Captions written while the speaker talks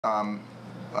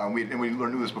we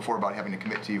learned this before about having to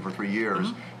commit to you for 3 years.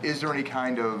 Is there any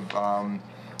kind of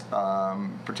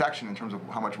protection in terms of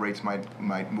how much rates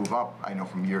might move up? I know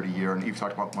from year to year, and you've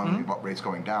talked about monthly about rates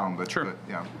going down, but, Sure. but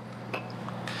yeah.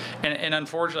 And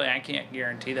unfortunately, I can't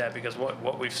guarantee that, because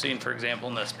what we've seen, for example,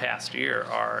 in this past year,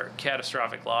 are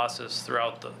catastrophic losses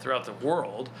throughout the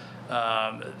world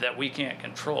that we can't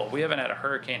control. We haven't had a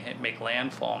hurricane make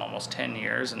landfall in almost 10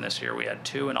 years, and this year we had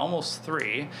 2 and almost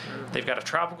 3. They've got a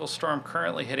tropical storm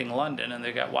currently hitting London, and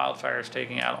they've got wildfires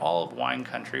taking out all of wine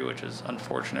country, which is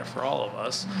unfortunate for all of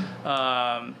us,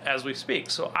 as we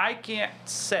speak. So I can't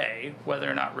say whether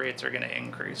or not rates are going to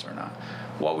increase or not.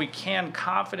 What we can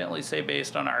confidently say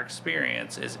based on our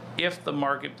experience is if the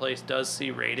marketplace does see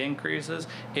rate increases,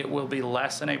 it will be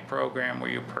less in a program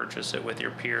where you purchase it with your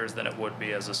peers than it would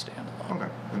be as a standalone. Okay,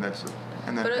 and that's it.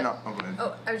 And then, go ahead.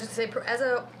 Oh, I was just going to say, as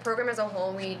a program as a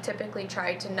whole, we typically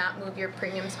try to not move your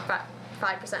premiums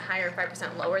 5% higher or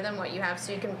 5% lower than what you have,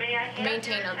 so you can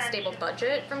maintain a stable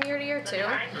budget from year to year too.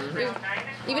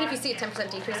 Even if you see a 10%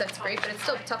 decrease, that's great, but it's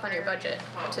still tough on your budget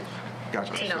to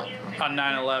know. On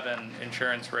 9/11,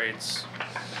 insurance rates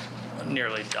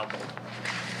nearly doubled.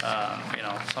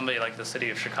 Somebody like the city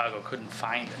of Chicago couldn't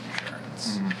find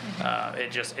insurance.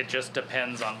 It just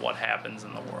depends on what happens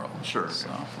in the world. Sure. So.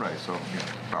 Right. So,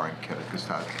 barring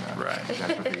catastrophe. Right.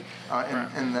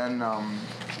 And then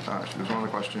there's one other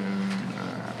question.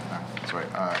 That's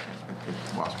right.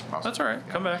 Lost. That's all right.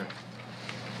 Yeah, Come back.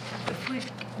 okay.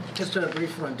 Just a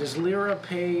brief one. Does LIRA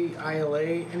pay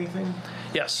ILA anything?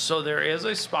 Yes, so there is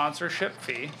a sponsorship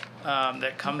fee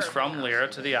that comes from LIRA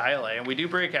to the ILA, and we do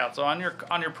break out. So on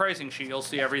your pricing sheet, you'll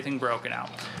see everything broken out.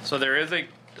 So there is a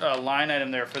line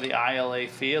item there for the ILA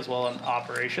fee as well as an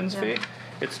operations fee.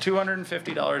 It's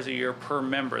 $250 a year per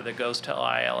member that goes to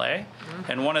ILA.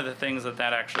 And one of the things that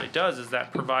actually does is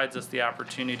that provides us the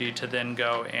opportunity to then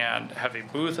go and have a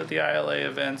booth at the ILA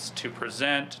events, to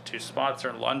present, to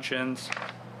sponsor luncheons.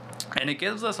 And it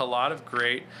gives us a lot of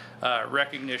great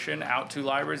recognition out to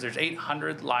libraries. There's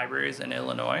 800 libraries in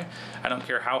Illinois. I don't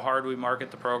care how hard we market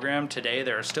the program. Today,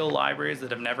 there are still libraries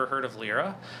that have never heard of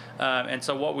LIRA. And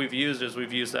so what we've used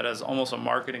that as almost a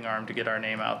marketing arm to get our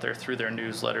name out there through their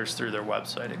newsletters, through their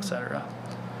website, et cetera.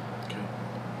 Okay.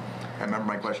 I remember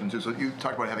my question too. So you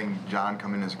talked about having John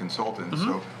come in as a consultant.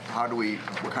 So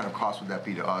what kind of cost would that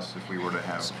be to us if we were to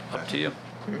have It's that? up to you.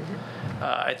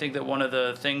 I think that one of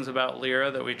the things about LIRA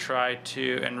that we try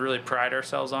to and really pride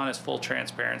ourselves on is full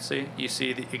transparency. You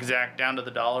see the exact down to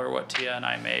the dollar what Tia and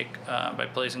I make by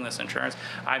placing this insurance.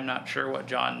 I'm not sure what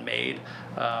John made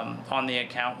on the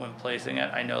account when placing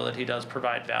it. I know that he does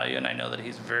provide value, and I know that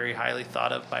he's very highly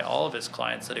thought of by all of his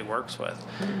clients that he works with.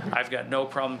 I've got no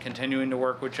problem continuing to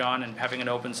work with John and having an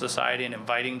open society and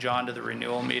inviting John to the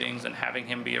renewal meetings and having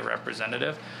him be a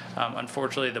representative.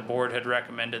 Unfortunately, the board had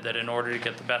recommended that in order to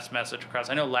get the best message across.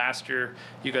 I know last year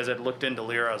you guys had looked into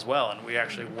LIRA as well, and we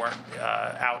actually weren't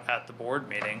out at the board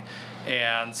meeting,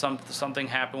 and something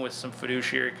happened with some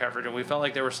fiduciary coverage, and we felt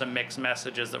like there were some mixed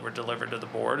messages that were delivered to the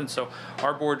board, and so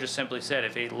our board just simply said,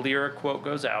 if a LIRA quote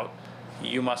goes out,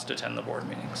 you must attend the board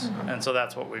meetings. And so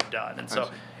that's what we've done. And so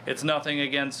it's nothing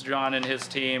against John and his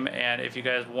team, and if you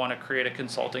guys want to create a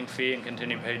consulting fee and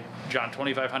continue to pay John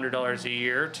 $2,500 a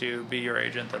year to be your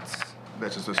agent, that's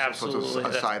just a, absolutely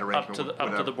a side arrangement.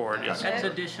 Up to the board. Yes. That's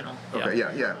additional. Okay.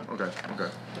 Yeah. Okay.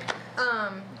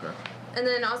 And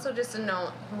then also just a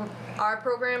note, our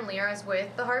program, LIRA, is with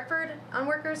the Hartford on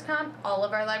workers' comp. All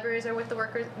of our libraries are with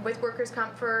workers'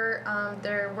 comp for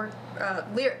their work.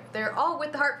 LIRA, they're all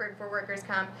with the Hartford for workers'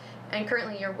 comp, and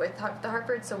currently you're with the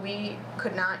Hartford, so we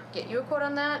could not get you a quote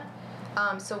on that.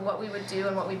 So what we would do,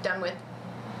 and what we've done with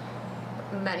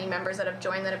many members that have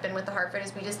joined that have been with the Hartford,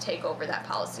 is we just take over that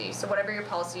policy. So whatever your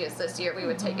policy is this year, we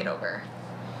would take it over.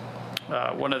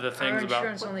 One of the things Our about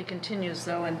insurance only continues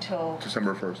though until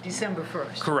December 1st. December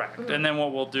 1st. correct, and then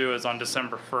what we'll do is on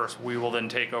December 1st, we will then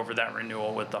take over that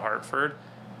renewal with the Hartford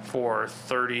for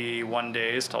 31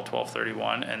 days till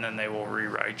 12/31, and then they will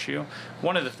rewrite you.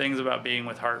 One of the things about being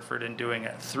with Hartford and doing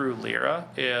it through LIRA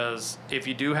is if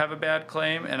you do have a bad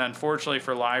claim, and unfortunately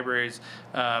for libraries,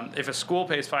 if a school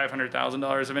pays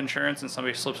 $500,000 of insurance and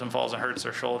somebody slips and falls and hurts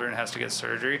their shoulder and has to get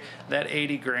surgery, that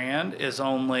 80 grand is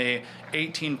only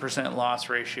 18% loss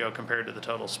ratio compared to the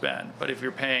total spend. But if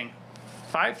you're paying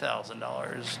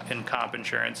 $5,000 in comp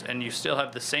insurance and you still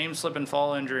have the same slip and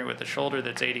fall injury with the shoulder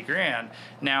that's 80 grand,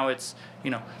 now it's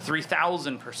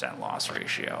 3,000% loss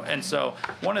ratio. And so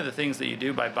one of the things that you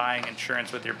do by buying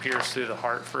insurance with your peers through the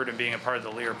Hartford and being a part of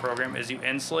the LIRA program is you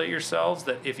insulate yourselves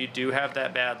that if you do have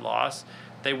that bad loss,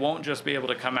 they won't just be able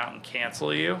to come out and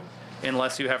cancel you.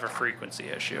 unless you have a frequency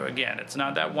issue. Again, it's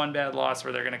not that one bad loss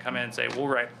where they're going to come in and say, we'll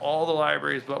write all the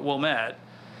libraries but Wilmette.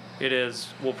 It is,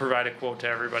 we'll provide a quote to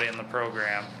everybody in the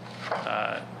program.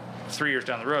 3 years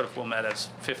down the road, if Wilmette has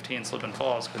 15 slip and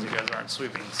falls because you guys aren't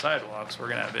sweeping the sidewalks, we're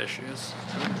going to have issues.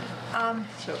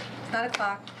 So 9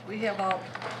 o'clock, we have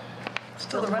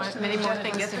still the rest of the many more agenda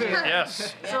to things get to through. do.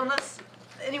 Yes. So unless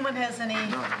anyone has any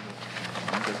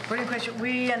burning question,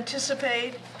 we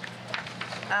anticipate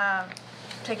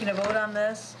taking a vote on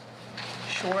this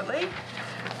shortly.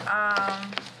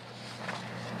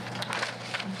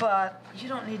 But you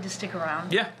don't need to stick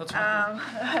around. Yeah, that's fine.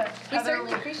 We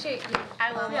certainly appreciate you.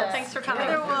 I will. Yeah, thanks for coming.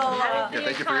 Heather will, I will be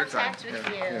thank in you for your time. contact with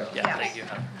you. Yeah, yes. thank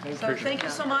you. So thank you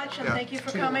so much, and Yeah. thank you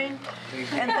for coming,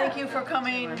 and thank you for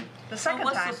coming the second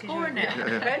what's time. the 'cause score you-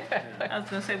 now? I was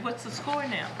gonna say, what's the score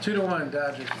now? 2-1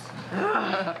 Dodgers.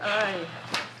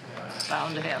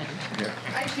 Bound to happen.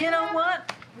 Yeah. You know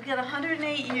what? We got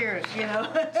 108 years, you know?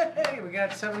 Hey, we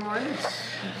got 7 more innings.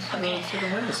 So the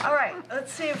win is- All right,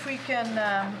 let's see if we can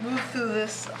move through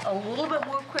this a little bit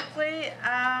more quickly.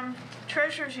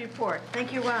 Treasurer's report.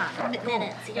 Thank you, Ron.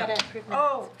 Minutes, you gotta approve minutes.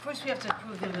 Oh, first we have to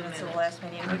approve the minutes of the last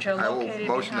meeting, which are I will located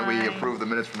motion that we behind- approve the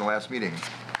minutes from the last meeting.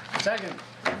 Second.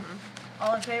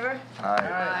 All in favor?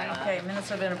 Aye. Okay, minutes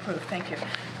have been approved, thank you.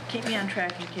 Keep me on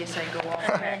track in case I go off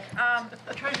track.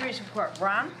 Treasury's report,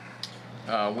 Ron?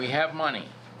 We have money.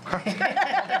 And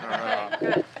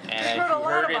as Heard you a lot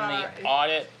heard in about the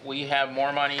audit, we have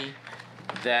more money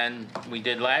than we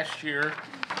did last year.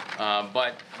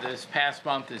 But this past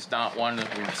month is not one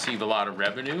that we receive a lot of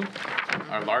revenue.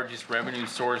 Our largest revenue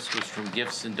source was from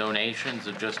gifts and donations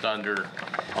of just under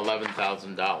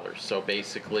 $11,000. So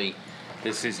basically,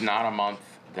 this is not a month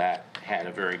that had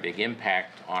a very big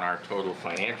impact on our total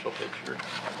financial picture.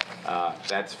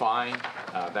 That's fine.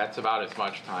 That's about as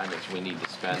much time as we need to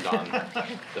spend on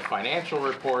the financial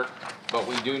report, but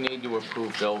we do need to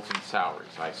approve bills and salaries.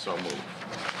 I so move.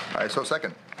 Aye, so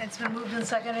second. It's been moved and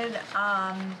seconded.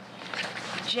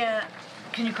 Jen,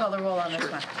 can you call the roll on this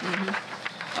one?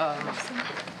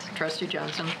 Trustee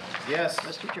Johnson, Yes.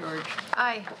 Trustee George,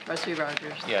 Aye. Trustee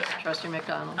Rogers. Yes. Trustee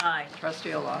McDonald. Aye.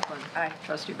 Trustee O'Loughlin. Aye.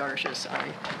 Trustee Barshis,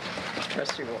 aye.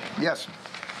 Trustee Wolf. Yes.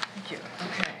 Thank you.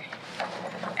 Okay.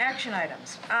 Action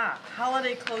items.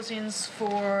 Holiday closings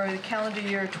for the calendar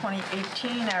year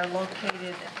 2018 are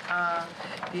located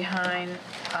behind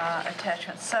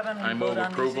attachment 7. We I vote move on these-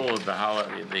 approval of the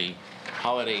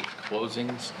holiday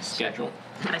closings schedule.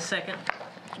 I second.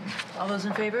 All those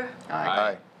in favor?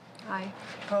 Aye. Aye.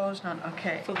 Opposed? None.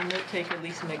 Okay. For the note taker,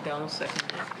 Lisa McDonald,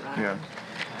 seconded. Yeah.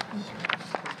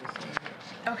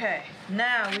 Okay.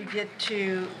 Now we get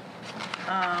to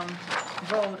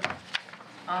vote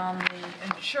on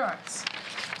the insurance.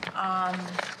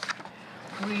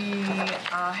 We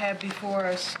have before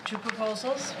us 2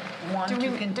 proposals. One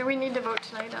Do we need to vote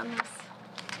tonight on this?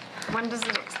 When does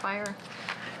it expire?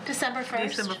 December 1st.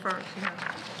 December 1st,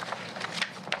 yeah.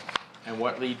 And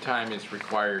what lead time is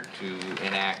required to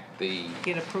enact the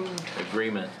Get approved.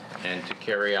 agreement and to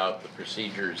carry out the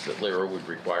procedures that Lyra would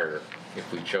require if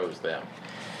we chose them?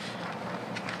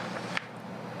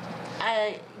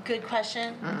 Good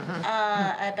question,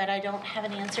 but I don't have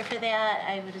an answer for that.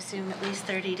 I would assume at least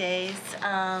 30 days.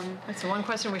 That's the one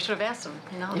question we should have asked them.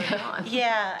 Now they're gone.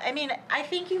 Yeah, I mean, I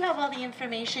think you have all the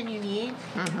information you need.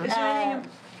 Is there anything?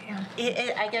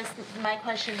 I guess my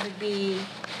question would be,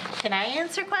 can I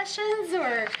answer questions,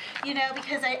 or,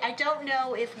 because I don't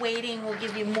know if waiting will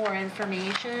give you more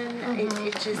information.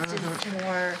 It just is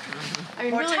more, I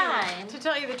mean, more really, time. to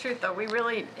tell you the truth, though, we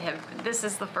really have. This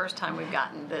is the first time we've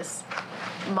gotten this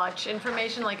much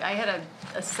information. Like, I had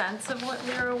a sense of what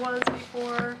Lyra was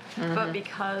before, but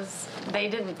because they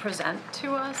didn't present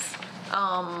to us,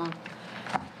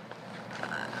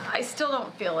 I still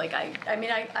don't feel like I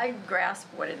mean, I grasp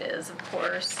what it is, of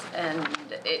course,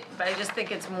 but I just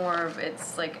think it's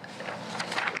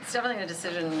definitely a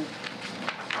decision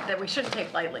that we shouldn't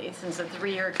take lightly, since a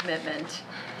 3-year commitment.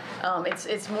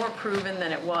 It's more proven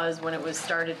than it was when it was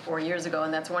started 4 years ago,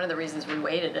 and that's one of the reasons we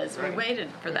waited, we waited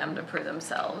for them to prove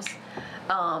themselves.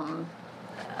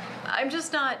 I'm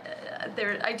just not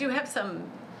there. I do have some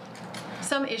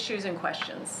issues and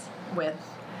questions with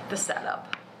the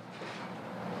setup.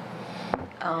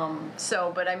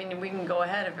 But I mean, we can go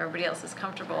ahead if everybody else is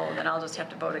comfortable, then I'll just have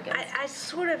to vote against. I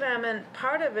sort of am, and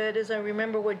part of it is I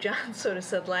remember what John sort of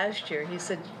said last year. He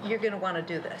said, you're going to want to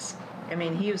do this. I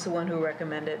mean, he was the one who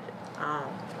recommended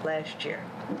last year.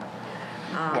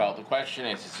 Well, the question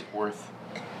is it worth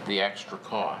the extra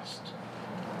cost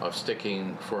of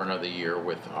sticking for another year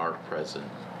with our present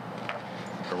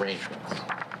arrangements?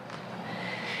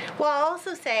 Well, I'll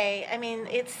also say, I mean,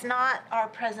 it's not our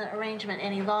present arrangement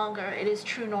any longer. It is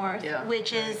True North, Yeah.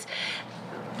 which is,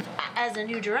 as a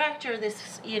new director,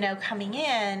 this, coming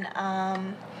in,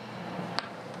 I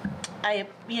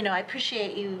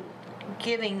appreciate you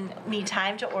giving me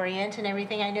time to orient and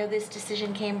everything. I know this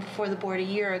decision came before the board a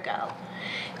year ago,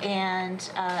 and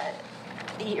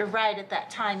you're right, at that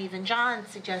time, even John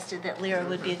suggested that Lyra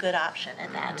would be a good option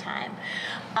at that time.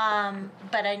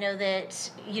 But I know that,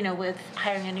 with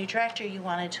hiring a new director, you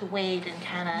wanted to wait and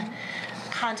kind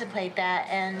of contemplate that.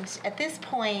 And at this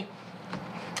point,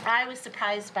 I was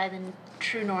surprised by the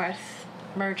True North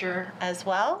merger as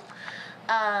well.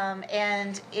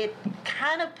 And it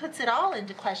kind of puts it all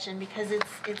into question because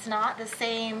it's not the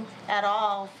same at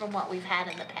all from what we've had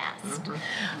in the past.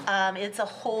 It's a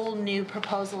whole new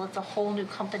proposal. It's a whole new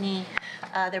company.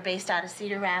 They're based out of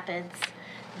Cedar Rapids.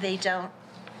 They don't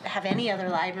have any other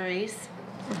libraries.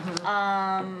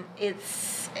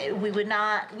 We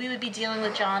would be dealing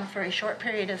with John for a short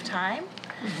period of time,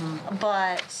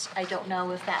 but I don't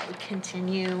know if that would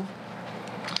continue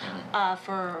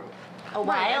for a while.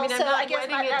 Right. I mean, So I'm not I guess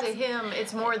wedding it to him.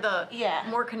 It's more the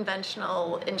more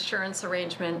conventional insurance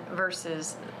arrangement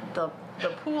versus the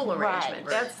pool arrangement.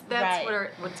 Right. That's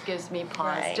what gives me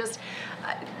pause. Right. Just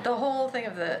the whole thing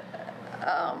of the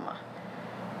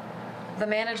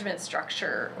management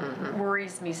structure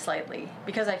worries me slightly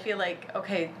because I feel like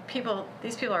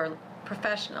these people are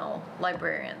professional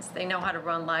librarians. They know how to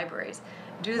run libraries.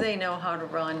 Do they know how to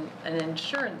run an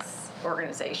insurance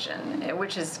organization,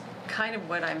 which is kind of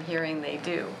what I'm hearing they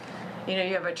do. You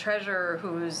have a treasurer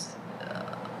who's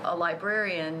a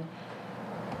librarian.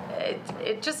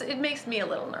 It makes me a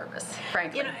little nervous,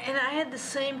 frankly. And I had the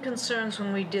same concerns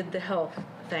when we did the health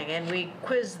thing, and we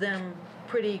quizzed them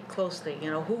pretty closely.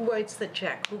 Who writes the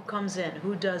check? Who comes in?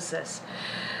 Who does this?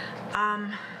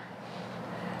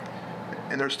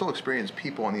 And there's still experienced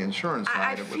people on the insurance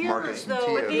side with Marcus and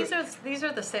though Tia. These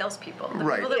are the salespeople. The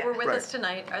Right. people that were with Right. us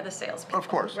tonight are the salespeople. Of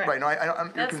course, right. No,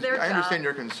 That's their I understand job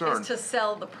your concern. is to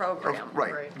sell the program.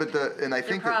 Right. But I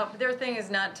think that their thing is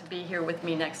not to be here with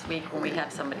me next week when we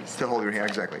have somebody to hold your hand,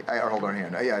 exactly. Or hold our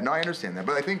hand. Yeah, no, I understand that.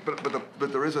 But I think,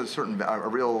 but there is a certain, a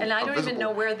real, And I don't even visible-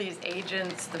 know where these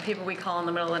agents, the people we call in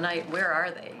the middle of the night, where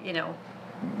are they?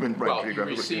 Right, Well, you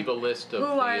geographically. receive a list of Who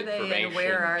the are they and information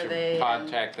where are to they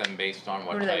contact them based on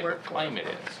what who do they type work of for? claim it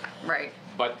is. Right.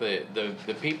 But the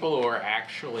people who are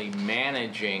actually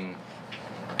managing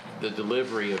the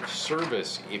delivery of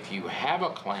service, if you have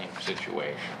a claim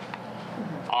situation,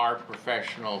 are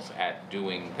professionals at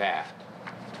doing that.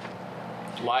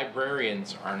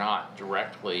 Librarians are not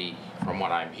directly, from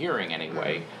what I'm hearing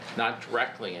anyway, not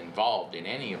directly involved in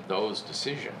any of those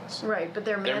decisions. Right, but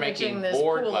they're They're managing making this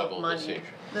pool of board-level money.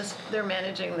 decisions. They're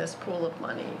managing this pool of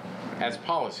money. As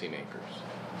policymakers.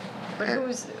 But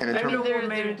who's? and in I mean, terms- they're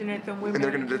managing it, then we're And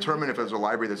they're going to managing determine if there's a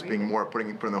library that's being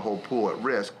putting the whole pool at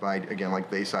risk by, again, like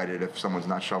they cited, if someone's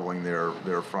not shoveling their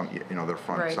front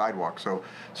Right. sidewalk. So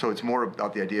it's more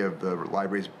about the idea of the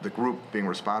libraries, the group being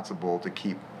responsible to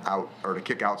keep out or to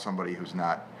kick out somebody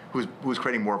who's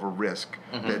creating more of a risk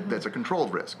that's a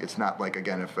controlled risk. It's not like,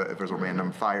 again, if there's a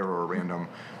random fire or a random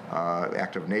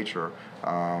act of nature,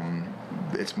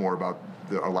 it's more about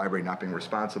a library not being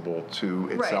responsible to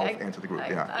itself and to the group.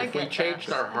 I If we get changed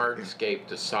that. our hardscape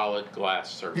to solid glass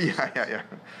surfaces, Yeah.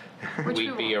 Which we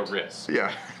we'd be a won't. risk.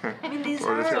 Yeah. I mean, these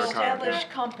Or are just have a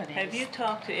established contract. companies. Have you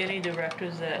talked to any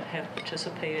directors that have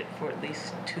participated for at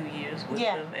least 2 years with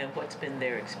Yeah. them, and what's been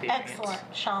their experience? Excellent.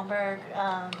 Schaumburg,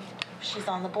 she's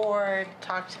on the board.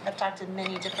 I've talked to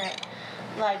many different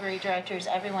library directors.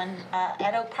 Everyone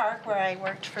at Oak Park, where I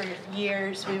worked for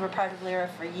years, we were part of Lyra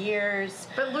for years.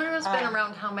 But Lyra's been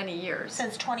around how many years?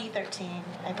 Since 2013,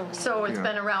 I believe. So it's Yeah.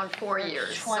 been around 4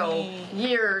 years. 20. So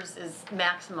years is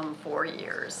maximum 4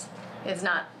 years. It's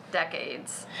not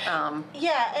decades.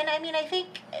 Yeah, and I mean, I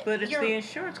think But it's you're, the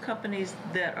insurance companies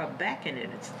that are backing it.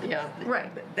 Yeah,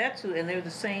 right. That's who, and they're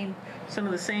some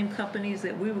of the same companies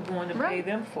that we were going to pay Right.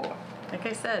 them for. Like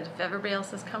I said, if everybody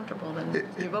else is comfortable, then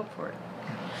you vote for it.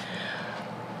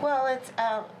 well, it's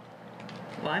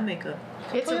Well, I make a,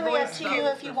 It's a completely up voice to vote. you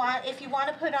if you want. If you want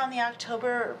to put it on the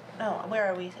October, where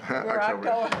are we? We're October.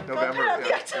 October. We'll put it on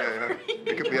the October.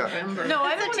 It could be, yeah. No,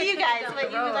 I It's don't up to wanna you kick it guys, down but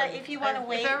the you would road. like- if you wanna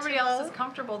wait If everybody to else is vote.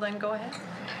 comfortable, then go ahead.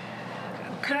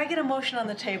 Could I get a motion on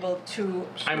the table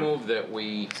I move that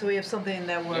we so we have something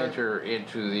that we're, enter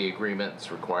into the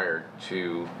agreements required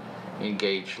to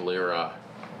engage Lyra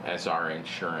as our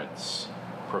insurance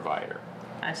provider.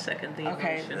 I second the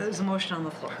okay, motion. there's a motion on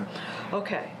the floor.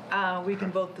 Okay, we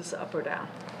can vote this up or down.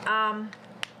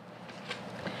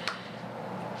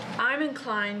 I'm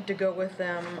inclined to go with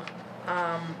them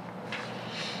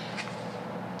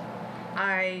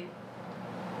I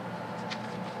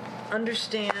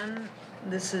understand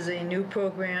this is a new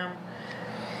program.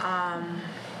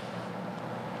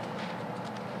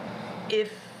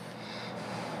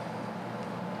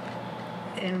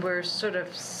 And we're sort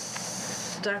of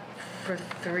stuck for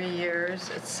 3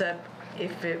 years, except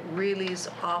if it really is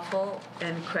awful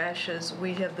and crashes,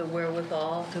 we have the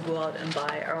wherewithal to go out and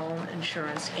buy our own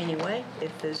insurance anyway,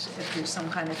 if there's some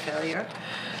kind of failure.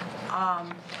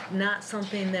 Not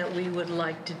something that we would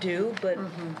like to do, but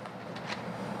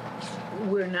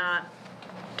we're not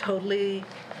totally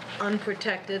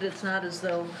unprotected. It's not as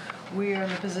though we are in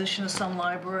the position of some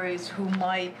libraries who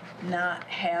might not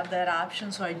have that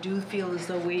option. So I do feel as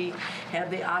though we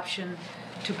have the option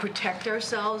to protect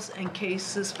ourselves in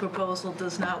case this proposal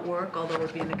does not work, although it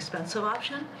would be an expensive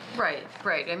option. Right,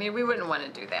 right. I mean, we wouldn't want to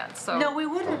do that, so. No, we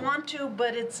wouldn't want to,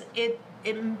 but it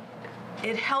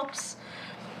helps.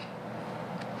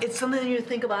 It's something you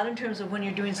think about in terms of when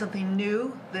you're doing something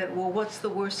new, that, well, what's the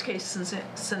worst case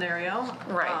scenario?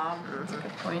 Right, that's a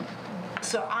good point.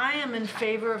 So I am in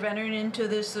favor of entering into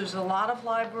this. There's a lot of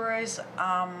libraries.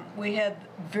 We had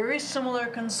very similar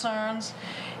concerns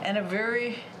and a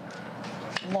very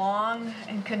long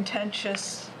and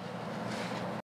contentious